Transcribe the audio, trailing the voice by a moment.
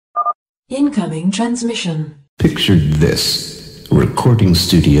Incoming transmission. Picture this. A recording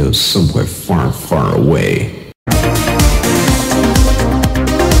studio somewhere far, far away.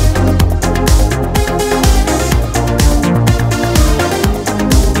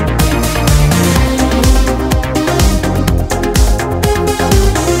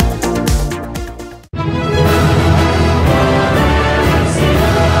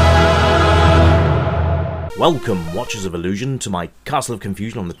 Welcome, Watchers of Illusion, to my Castle of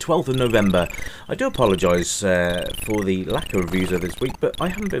Confusion on the 12th of November. I do apologise for the lack of reviews over this week, but I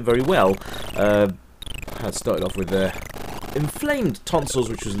haven't been very well. I had started off with inflamed tonsils,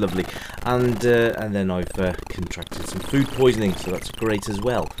 which was lovely, and then I've contracted some food poisoning, so that's great as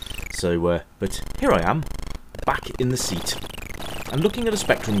well. So, but here I am, back in the seat. I'm looking at a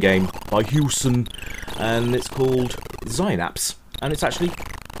Spectrum game by Hewson, and it's called Zynaps, and it's actually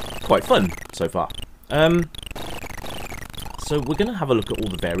quite fun so far. So we're going to have a look at all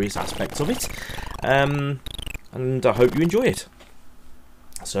the various aspects of it, and I hope you enjoy it.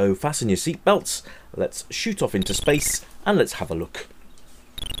 So fasten your seatbelts, let's shoot off into space, and let's have a look.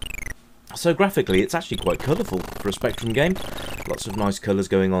 So graphically, it's actually quite colourful for a Spectrum game. Lots of nice colours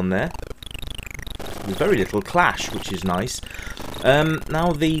going on there. With very little clash, which is nice.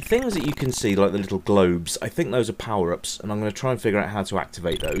 Now the things that you can see, like the little globes, I think those are power-ups, and I'm going to try and figure out how to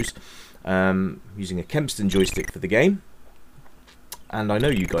activate those. Using a Kempston joystick for the game, and I know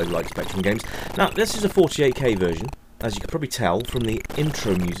you guys like Spectrum games. Now this is a 48K version, as you can probably tell from the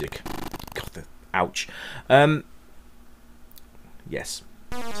intro music. God, ouch. Yes,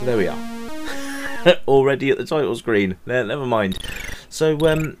 so there we are. Already at the title screen. Never mind. So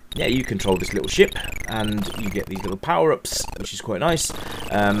yeah, you control this little ship, and you get these little power-ups, which is quite nice.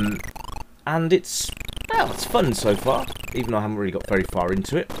 And it's fun so far, even though I haven't really got very far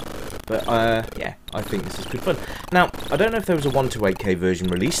into it. But yeah, I think this is good fun. Now, I don't know if there was a 128K version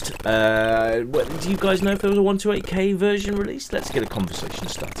released. Do you guys know if there was a 128K version released? Let's get a conversation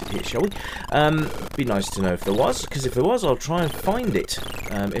started here, shall we? Be nice to know if there was, because if there was, I'll try and find it.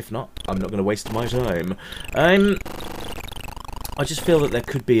 If not, I'm not going to waste my time. I just feel that there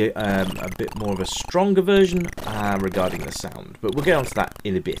could be a bit more of a stronger version regarding the sound, but we'll get onto that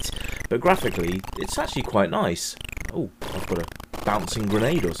in a bit. But graphically, it's actually quite nice. Oh, I've got a bouncing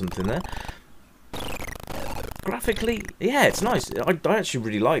grenade or something there. Graphically, yeah, it's nice. I actually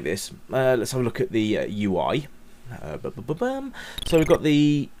really like this. Let's have a look at the UI. So we've got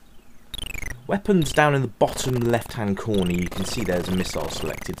the weapons down in the bottom left-hand corner. You can see there's a missile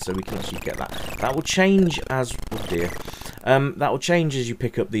selected, so we can actually get that. That will change as... oh dear. That will change as you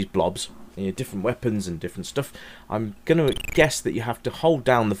pick up these blobs. You know, different weapons and different stuff. I'm going to guess that you have to hold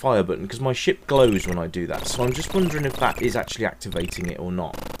down the fire button, because my ship glows when I do that. So I'm just wondering if that is actually activating it or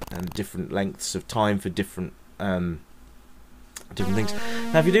not. And different lengths of time for different things.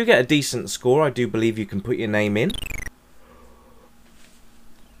 Now, if you do get a decent score, I do believe you can put your name in.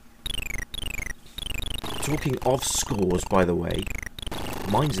 Talking of scores, by the way,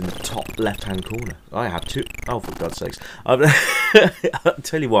 mine's in the top left-hand corner. I have two. Oh, for God's sakes. I'll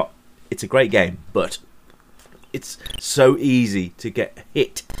tell you what, it's a great game, but it's so easy to get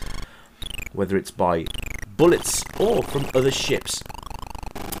hit, whether it's by bullets or from other ships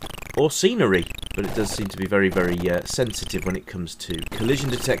or scenery. But it does seem to be very, very sensitive when it comes to collision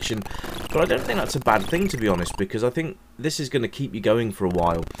detection. But I don't think that's a bad thing, to be honest, because I think this is going to keep you going for a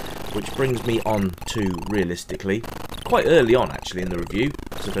while. Which brings me on to, realistically, quite early on actually in the review,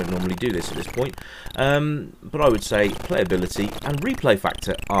 because I don't normally do this at this point. But I would say playability and replay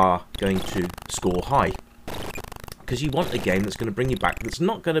factor are going to score high. Because you want a game that's going to bring you back, that's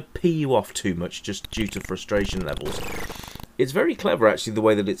not going to pee you off too much just due to frustration levels. It's very clever, actually, the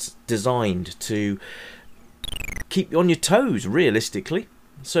way that it's designed to keep you on your toes, realistically.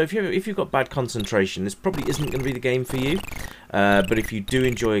 So if you've got bad concentration, this probably isn't going to be the game for you. But if you do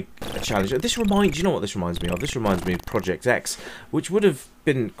enjoy a challenge, this reminds you know what this reminds me of? This reminds me of Project X, which would have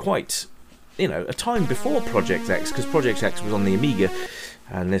been quite, you know, a time before Project X, because Project X was on the Amiga,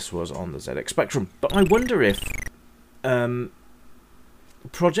 and this was on the ZX Spectrum. But I wonder if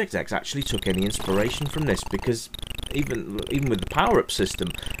Project X actually took any inspiration from this, because even with the power-up system,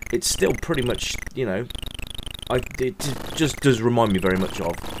 it's still pretty much, you know, it just does remind me very much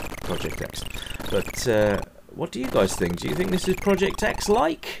of Project X. But what do you guys think? Do you think this is Project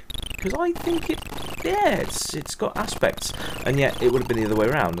X-like? Because I think it's got aspects, and yet it would have been the other way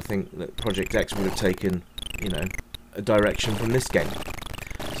around. I think that Project X would have taken, you know, a direction from this game.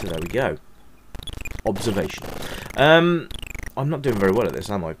 So there we go. Observation. I'm not doing very well at this,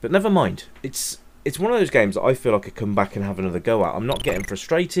 am I? But never mind. It's one of those games that I feel like I come back and have another go at. I'm not getting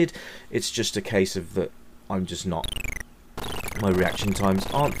frustrated. It's just a case of that I'm just not My reaction times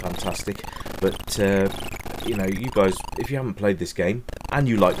aren't fantastic, but you know, you guys, if you haven't played this game and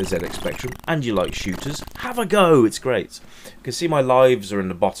you like the ZX Spectrum and you like shooters, have a go. It's great. You can see my lives are in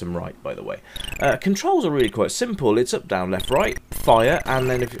the bottom right, by the way. Controls are really quite simple. It's up, down, left, right, fire, and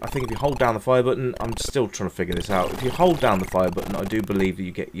then I think if you hold down the fire button, I'm still trying to figure this out. If you hold down the fire button, I do believe that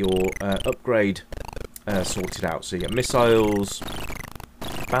you get your upgrade sorted out. So you get missiles,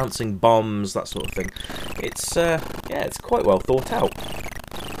 bouncing bombs, that sort of thing. It's yeah, it's quite well thought out.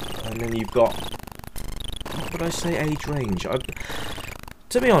 And then you've got, what would I say, age range?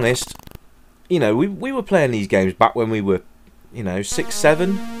 To be honest, you know, we were playing these games back when we were, you know, 6,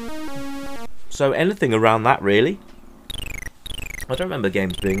 7. So anything around that, really. I don't remember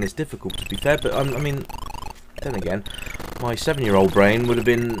games being this difficult, to be fair, but I mean, then again, my 7-year-old brain would have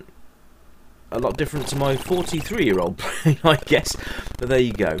been a lot different to my 43-year-old brain, I guess. But there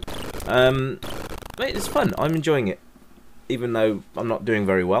you go. It's fun. I'm enjoying it, even though I'm not doing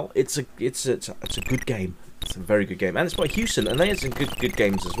very well. It's a good game. It's a very good game, and it's by Houston, and they had some good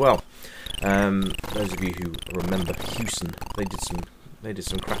games as well. Those of you who remember Houston, they did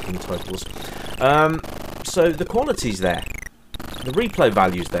some cracking titles. So the quality's there, the replay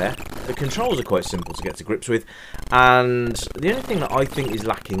value's there. The controls are quite simple to get to grips with, and the only thing that I think is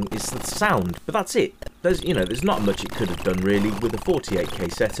lacking is the sound. But that's it. There's not much it could have done really with a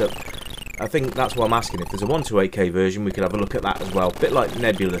 48K setup. I think that's why I'm asking if there's a 128K version. We could have a look at that as well. A bit like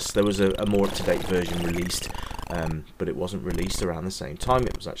Nebulous, there was a more up-to-date version released, but it wasn't released around the same time.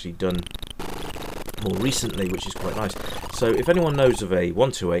 It was actually done more recently, which is quite nice. So if anyone knows of a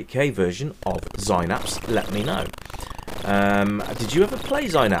 128K version of Zynaps, let me know. Did you ever play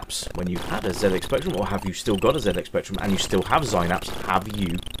Zynaps when you had a ZX Spectrum, or have you still got a ZX Spectrum and you still have Zynaps? Have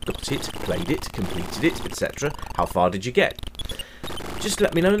you got it, played it, completed it, etc.? How far did you get? Just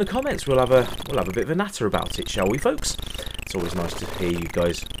let me know in the comments. We'll have a bit of a natter about it, shall we, folks? It's always nice to hear you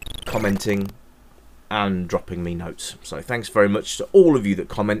guys commenting and dropping me notes. So thanks very much to all of you that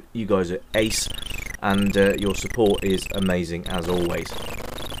comment. You guys are ace, and your support is amazing as always,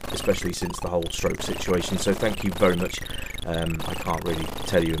 especially since the whole stroke situation. So thank you very much. I can't really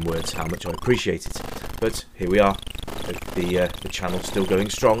tell you in words how much I appreciate it, but here we are. The channel's still going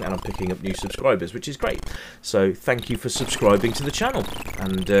strong, and I'm picking up new subscribers, which is great. So thank you for subscribing to the channel,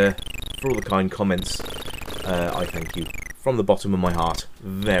 and for all the kind comments. I thank you from the bottom of my heart,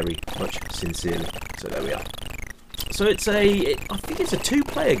 very much sincerely. So there we are. So I think it's a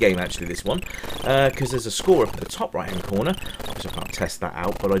 2-player game actually, this one, because there's a score up at the top right-hand corner. Obviously I can't test that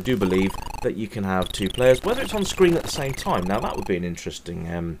out, but I do believe that you can have 2 players, whether it's on screen at the same time. Now that would be an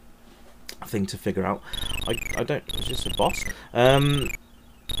interesting thing to figure out. I don't. Is this a boss?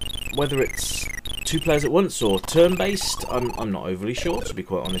 Whether it's 2 players at once or turn-based, I'm not overly sure, to be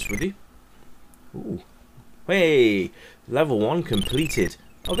quite honest with you. Ooh, hey, level 1 completed.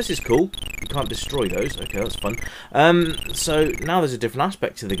 Oh, this is cool. You can't destroy those. Okay, that's fun. So now there's a different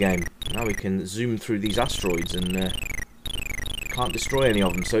aspect to the game. Now we can zoom through these asteroids and can't destroy any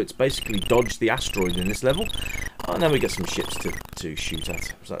of them. So it's basically dodge the asteroid in this level. Oh, and then we get some ships to shoot at.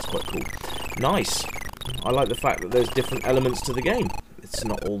 So that's quite cool. Nice. I like the fact that there's different elements to the game. It's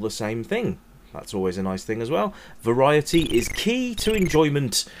not all the same thing. That's always a nice thing as well. Variety is key to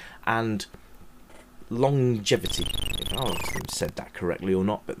enjoyment and longevity. I don't know if I said that correctly or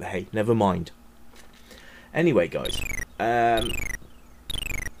not, but hey, never mind. Anyway, guys, yeah,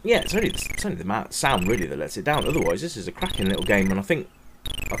 it's only the sound really that lets it down. Otherwise, this is a cracking little game, and I think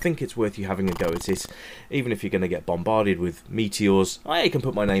it's worth you having a go at it, even if you're going to get bombarded with meteors. I can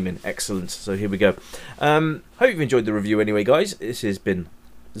put my name in. Excellent. So here we go. Hope you've enjoyed the review anyway, guys. This has been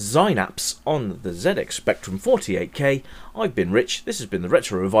Zynaps on the ZX Spectrum 48K. I've been Rich. This has been the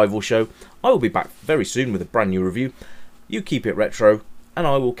Retro Revival Show. I will be back very soon with a brand new review. You keep it retro, and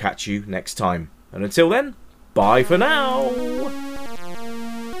I will catch you next time. And until then, bye for now.